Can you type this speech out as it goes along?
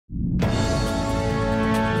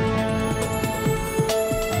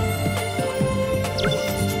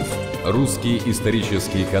Русский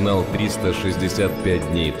исторический канал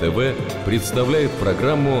 365 Дней ТВ представляет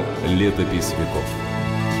программу «Летопись веков».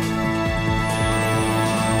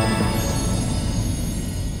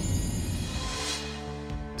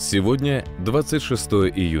 Сегодня 26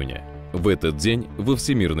 июня. В этот день во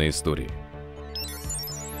Всемирной истории.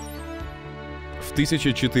 В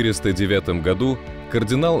 1409 году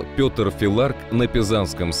кардинал Петр Филарк на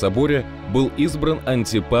Пизанском соборе был избран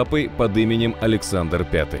антипапой под именем Александр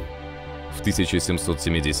V. В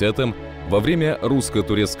 1770-м, во время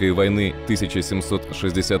русско-турецкой войны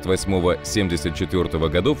 1768-74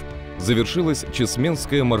 годов, завершилось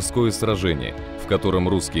Чесменское морское сражение, в котором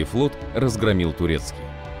русский флот разгромил турецкий.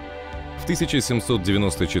 В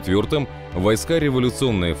 1794-м войска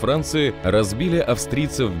революционной Франции разбили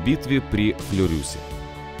австрийцев в битве при Флёрюсе.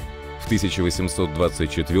 В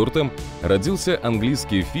 1824-м родился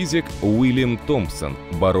английский физик Уильям Томпсон,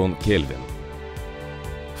 барон Кельвин.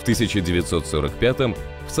 В 1945-м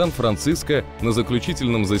в Сан-Франциско на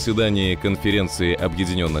заключительном заседании Конференции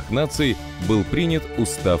Объединенных Наций был принят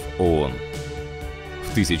Устав ООН.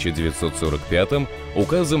 В 1945-м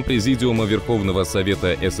указом Президиума Верховного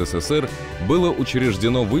Совета СССР было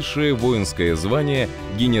учреждено высшее воинское звание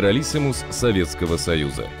генералиссимус Советского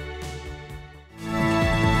Союза. —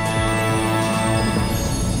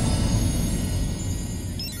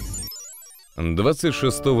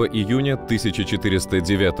 26 июня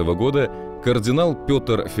 1409 года кардинал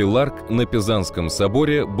Петр Филарк на Пизанском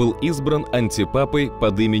соборе был избран антипапой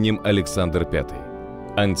под именем Александр V.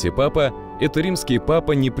 Антипапа — это римский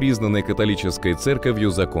папа, не признанный католической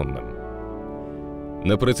церковью законным.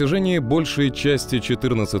 На протяжении большей части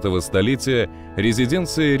XIV столетия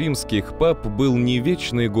резиденцией римских пап был не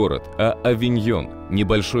Вечный город, а Авиньон,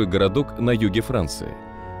 небольшой городок на юге Франции.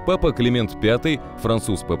 Папа Климент V,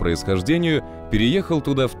 француз по происхождению, переехал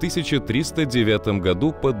туда в 1309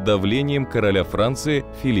 году под давлением короля Франции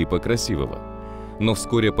Филиппа Красивого. Но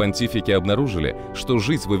вскоре понтифики обнаружили, что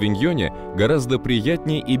жить в Авиньоне гораздо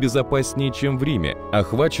приятнее и безопаснее, чем в Риме,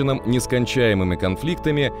 охваченном нескончаемыми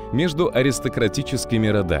конфликтами между аристократическими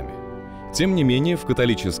родами. Тем не менее, в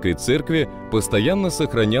католической церкви постоянно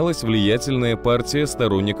сохранялась влиятельная партия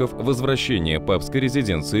сторонников возвращения папской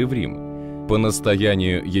резиденции в Рим. По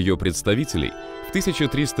настоянию ее представителей, в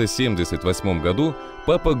 1378 году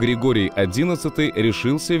папа Григорий XI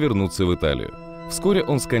решился вернуться в Италию. Вскоре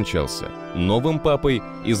он скончался. Новым папой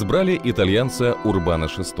избрали итальянца Урбана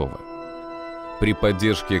VI. При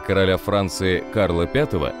поддержке короля Франции Карла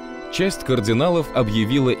V часть кардиналов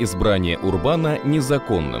объявила избрание Урбана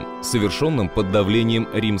незаконным, совершенным под давлением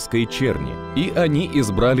римской черни, и они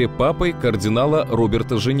избрали папой кардинала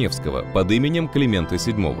Роберта Женевского под именем Климента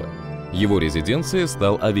VII. Его резиденцией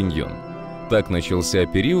стал Авиньон. Так начался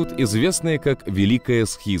период, известный как Великая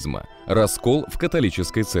схизма – раскол в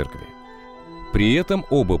католической церкви. При этом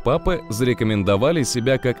оба папы зарекомендовали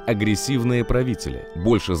себя как агрессивные правители,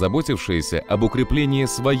 больше заботившиеся об укреплении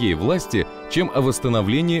своей власти, чем о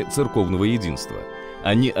восстановлении церковного единства.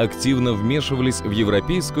 Они активно вмешивались в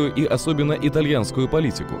европейскую и особенно итальянскую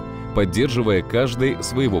политику, поддерживая каждый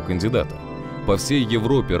своего кандидата. По всей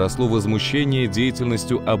Европе росло возмущение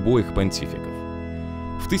деятельностью обоих понтификов.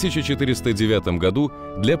 В 1409 году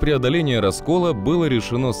для преодоления раскола было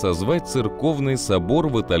решено созвать церковный собор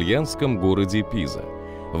в итальянском городе Пиза.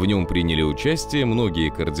 В нем приняли участие многие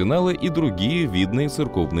кардиналы и другие видные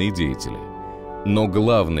церковные деятели. Но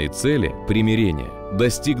главной цели – примирения –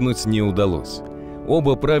 достигнуть не удалось.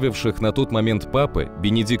 Оба правивших на тот момент папы,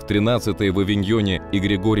 Бенедикт XIII в Авиньоне и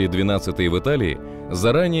Григорий XII в Италии,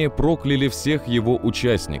 заранее прокляли всех его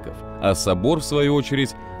участников, а собор, в свою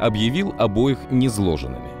очередь, объявил обоих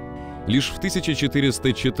низложенными. Лишь в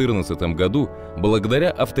 1414 году, благодаря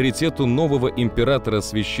авторитету нового императора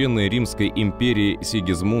Священной Римской империи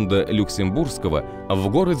Сигизмунда Люксембургского, в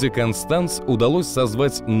городе Констанц удалось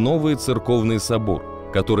созвать новый церковный собор,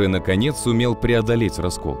 который, наконец, сумел преодолеть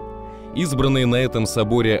раскол. Избранный на этом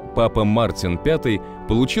соборе папа Мартин V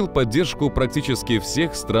получил поддержку практически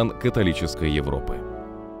всех стран католической Европы. —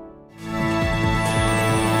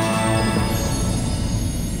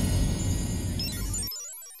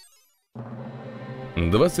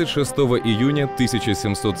 26 июня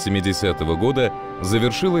 1770 года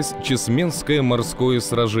завершилось Чесменское морское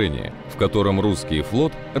сражение, в котором русский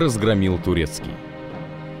флот разгромил турецкий.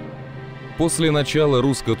 После начала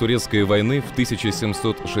русско-турецкой войны в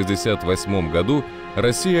 1768 году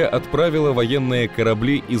Россия отправила военные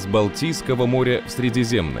корабли из Балтийского моря в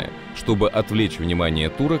Средиземное, чтобы отвлечь внимание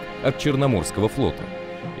турок от Черноморского флота.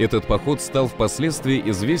 Этот поход стал впоследствии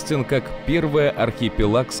известен как Первая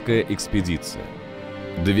архипелагская экспедиция.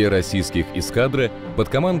 Две российских эскадры под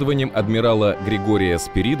командованием адмирала Григория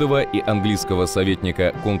Спиридова и английского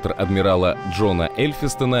советника контр-адмирала Джона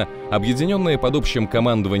Эльфистона, объединенные под общим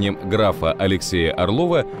командованием графа Алексея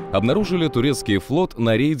Орлова, обнаружили турецкий флот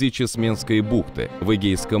на рейде Чесменской бухты в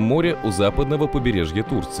Эгейском море у западного побережья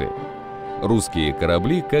Турции. Русские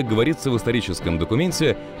корабли, как говорится в историческом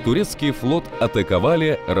документе, турецкий флот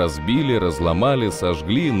атаковали, разбили, разломали,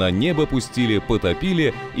 сожгли, на небо пустили,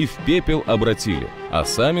 потопили и в пепел обратили, а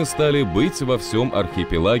сами стали быть во всем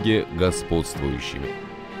архипелаге господствующими.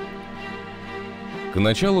 К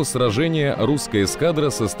началу сражения русская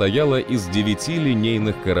эскадра состояла из 9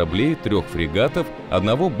 линейных кораблей, 3 фрегатов,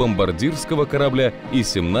 1 бомбардирского корабля и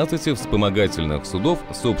 17 вспомогательных судов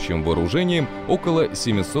с общим вооружением около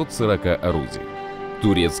 740 орудий.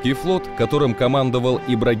 Турецкий флот, которым командовал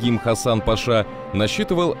Ибрагим Хасан Паша,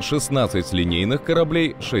 насчитывал 16 линейных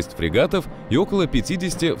кораблей, 6 фрегатов и около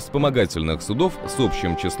 50 вспомогательных судов с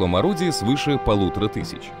общим числом орудий свыше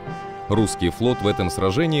 1500. Русский флот в этом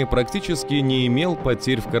сражении практически не имел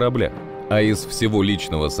потерь в кораблях, а из всего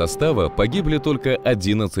личного состава погибли только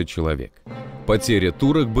 11 человек. Потери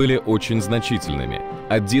турок были очень значительными –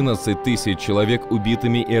 11 тысяч человек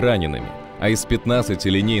убитыми и ранеными, а из 15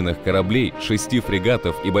 линейных кораблей, 6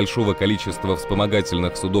 фрегатов и большого количества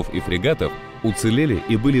вспомогательных судов и фрегатов уцелели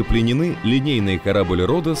и были пленены линейный корабль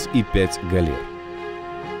 «Родос» и 5 галер.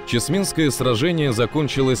 Чесменское сражение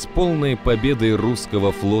закончилось полной победой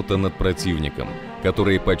русского флота над противником,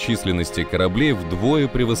 который по численности кораблей вдвое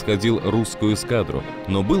превосходил русскую эскадру,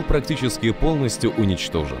 но был практически полностью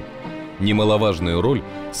уничтожен. Немаловажную роль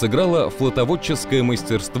сыграло флотоводческое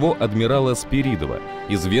мастерство адмирала Спиридова,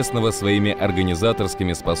 известного своими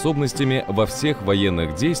организаторскими способностями во всех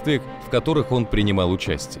военных действиях, в которых он принимал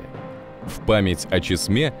участие. В память о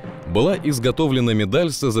Чесме была изготовлена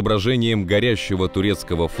медаль с изображением горящего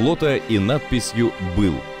турецкого флота и надписью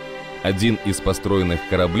 «Был». Один из построенных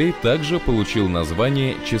кораблей также получил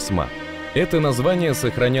название «Чесма». Это название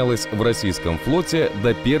сохранялось в российском флоте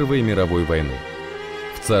до Первой мировой войны.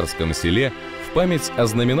 В Царском Селе в память о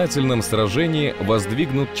знаменательном сражении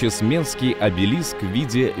воздвигнут Чесменский обелиск в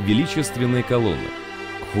виде величественной колонны.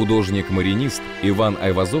 Художник-маринист Иван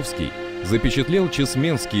Айвазовский запечатлел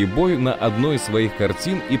Чесменский бой на одной из своих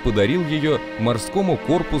картин и подарил ее морскому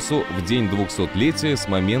корпусу в день 200-летия с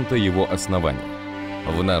момента его основания.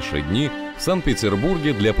 В наши дни в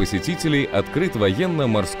Санкт-Петербурге для посетителей открыт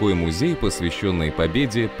военно-морской музей, посвященный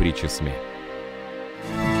победе при Чесме. —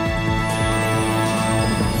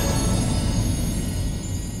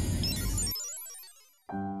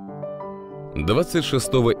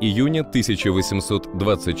 26 июня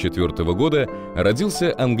 1824 года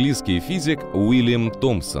родился английский физик Уильям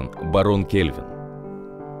Томпсон, барон Кельвин.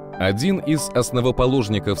 Один из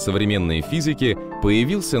основоположников современной физики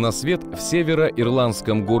появился на свет в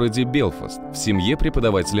североирландском городе Белфаст в семье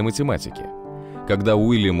преподавателя математики. Когда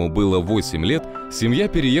Уильяму было 8 лет, семья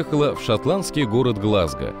переехала в шотландский город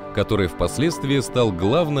Глазго, который впоследствии стал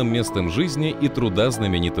главным местом жизни и труда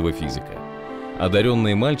знаменитого физика.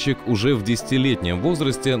 Одаренный мальчик уже в 10-летнем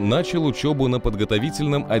возрасте начал учебу на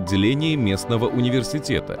подготовительном отделении местного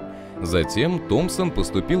университета. Затем Томпсон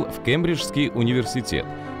поступил в Кембриджский университет,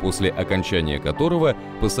 после окончания которого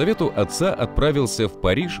по совету отца отправился в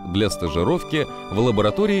Париж для стажировки в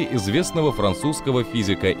лаборатории известного французского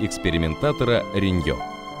физика-экспериментатора Реньо.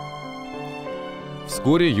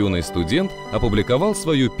 Вскоре юный студент опубликовал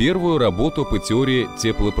свою первую работу по теории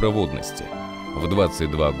теплопроводности. В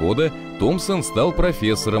 22 года Томпсон стал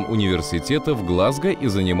профессором университета в Глазго и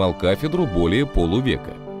занимал кафедру более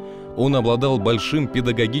полувека. Он обладал большим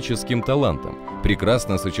педагогическим талантом,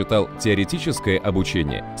 прекрасно сочетал теоретическое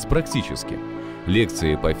обучение с практическим.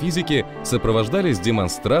 Лекции по физике сопровождались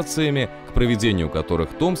демонстрациями, к проведению которых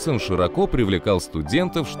Томпсон широко привлекал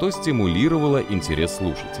студентов, что стимулировало интерес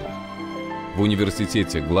слушателей. В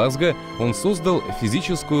университете Глазго он создал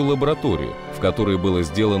физическую лабораторию, в которой было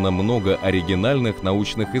сделано много оригинальных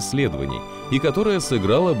научных исследований и которая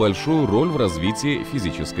сыграла большую роль в развитии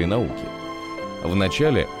физической науки.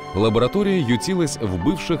 Вначале лаборатория ютилась в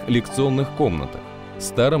бывших лекционных комнатах,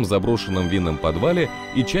 старом заброшенном винном подвале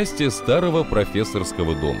и части старого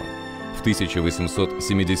профессорского дома. В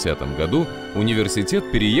 1870 году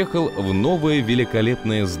университет переехал в новое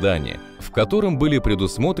великолепное здание, в котором были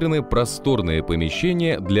предусмотрены просторные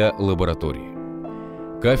помещения для лаборатории.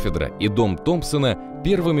 Кафедра и дом Томпсона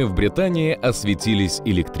первыми в Британии осветились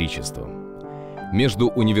электричеством. Между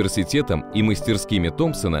университетом и мастерскими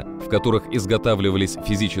Томпсона, в которых изготавливались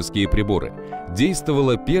физические приборы,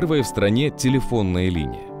 действовала первая в стране телефонная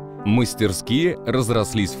линия. Мастерские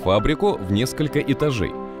разрослись в фабрику в несколько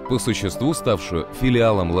этажей, по существу ставшую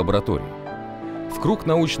филиалом лаборатории. В круг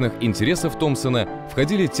научных интересов Томпсона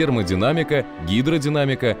входили термодинамика,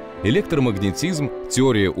 гидродинамика, электромагнетизм,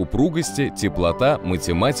 теория упругости, теплота,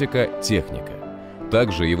 математика, техника.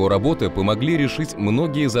 Также его работы помогли решить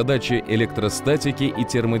многие задачи электростатики и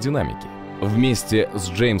термодинамики. Вместе с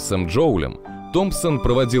Джеймсом Джоулем Томпсон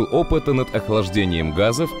проводил опыты над охлаждением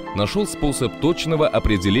газов, нашел способ точного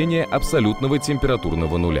определения абсолютного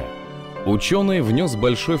температурного нуля. Ученый внес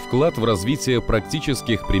большой вклад в развитие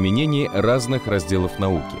практических применений разных разделов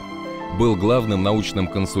науки. Был главным научным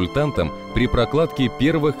консультантом при прокладке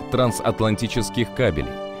первых трансатлантических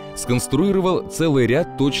кабелей. Сконструировал целый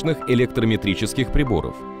ряд точных электрометрических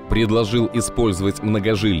приборов. Предложил использовать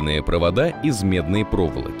многожильные провода из медной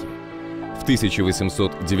проволоки. В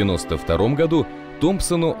 1892 году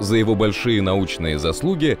Томпсону за его большие научные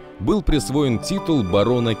заслуги был присвоен титул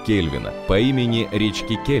барона Кельвина по имени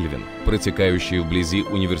речки Кельвин, протекающей вблизи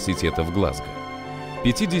университета в Глазго.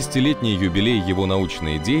 50-летний юбилей его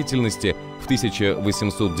научной деятельности в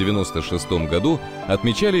 1896 году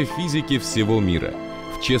отмечали физики всего мира.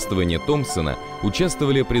 В чествовании Томпсона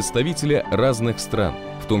участвовали представители разных стран,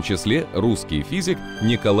 в том числе русский физик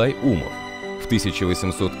Николай Умов. В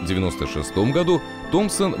 1896 году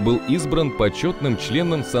Томпсон был избран почетным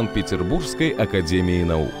членом Санкт-Петербургской академии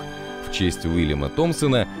наук. В честь Уильяма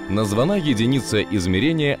Томпсона названа единица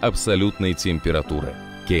измерения абсолютной температуры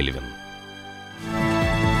 – Кельвин. –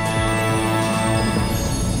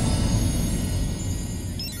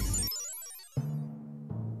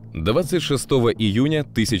 26 июня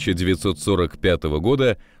 1945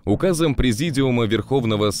 года указом Президиума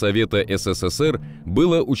Верховного Совета СССР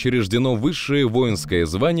было учреждено высшее воинское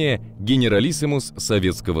звание генералиссимус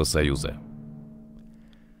Советского Союза.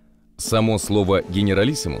 Само слово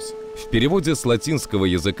 «генералиссимус» в переводе с латинского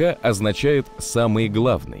языка означает «самый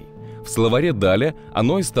главный». В словаре Даля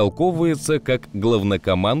оно истолковывается как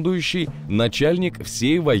главнокомандующий, начальник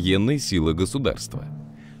всей военной силы государства.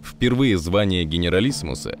 Впервые звание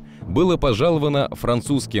генералиссимуса было пожаловано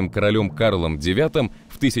французским королем Карлом IX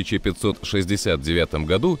в 1569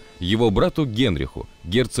 году его брату Генриху,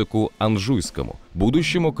 герцогу Анжуйскому,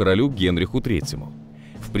 будущему королю Генриху III.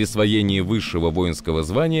 В присвоении высшего воинского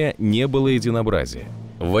звания не было единообразия.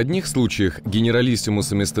 В одних случаях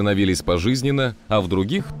генералиссимусами становились пожизненно, а в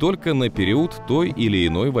других только на период той или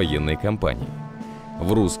иной военной кампании.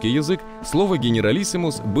 В русский язык слово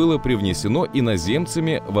 «генералиссимус» было привнесено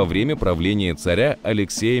иноземцами во время правления царя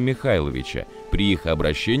Алексея Михайловича при их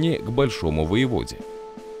обращении к большому воеводе.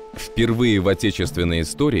 Впервые в отечественной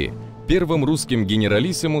истории первым русским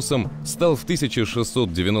генералиссимусом стал в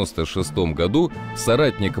 1696 году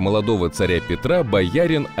соратник молодого царя Петра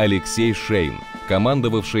боярин Алексей Шейн,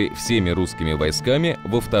 командовавший всеми русскими войсками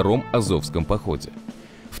во Втором Азовском походе.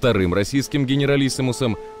 Вторым российским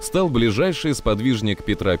генералиссимусом стал ближайший сподвижник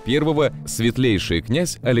Петра I, светлейший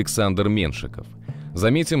князь Александр Меншиков.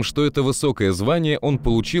 Заметим, что это высокое звание он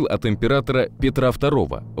получил от императора Петра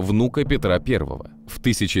II, внука Петра I. В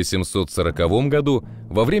 1740 году,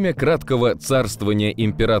 во время краткого царствования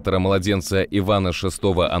императора-младенца Ивана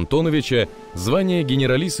VI Антоновича, звание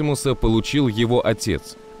генералиссимуса получил его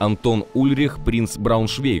отец, Антон Ульрих принц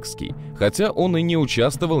Брауншвейгский, хотя он и не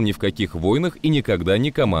участвовал ни в каких войнах и никогда не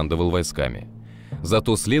командовал войсками.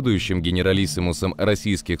 Зато следующим генералиссимусом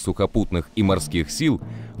российских сухопутных и морских сил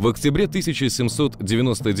в октябре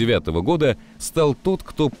 1799 года стал тот,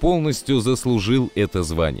 кто полностью заслужил это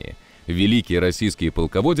звание – великий российский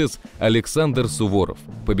полководец Александр Суворов,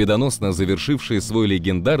 победоносно завершивший свой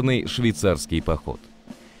легендарный швейцарский поход.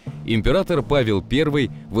 Император Павел I,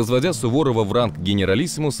 возводя Суворова в ранг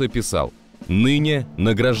генералиссимуса, писал: «Ныне,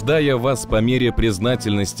 награждая вас по мере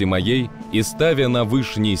признательности моей и ставя на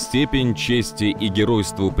вышней степень чести и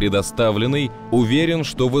геройству предоставленной, уверен,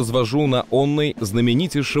 что возвожу на онной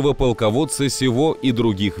знаменитейшего полководца сего и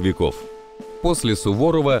других веков». После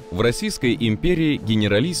Суворова в Российской империи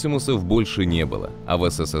генералиссимусов больше не было, а в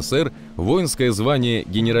СССР воинское звание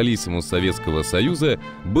генералиссимус Советского Союза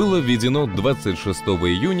было введено 26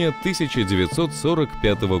 июня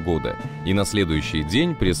 1945 года и на следующий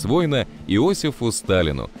день присвоено Иосифу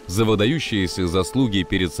Сталину за выдающиеся заслуги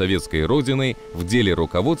перед советской родиной в деле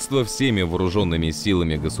руководства всеми вооруженными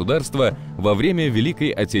силами государства во время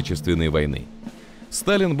Великой Отечественной войны.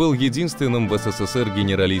 Сталин был единственным в СССР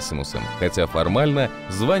генералиссимусом, хотя формально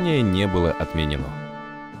звание не было отменено.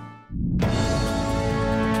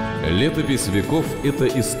 Летопись веков – это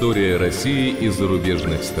история России и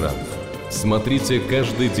зарубежных стран. Смотрите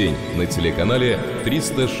каждый день на телеканале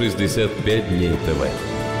 365 дней ТВ.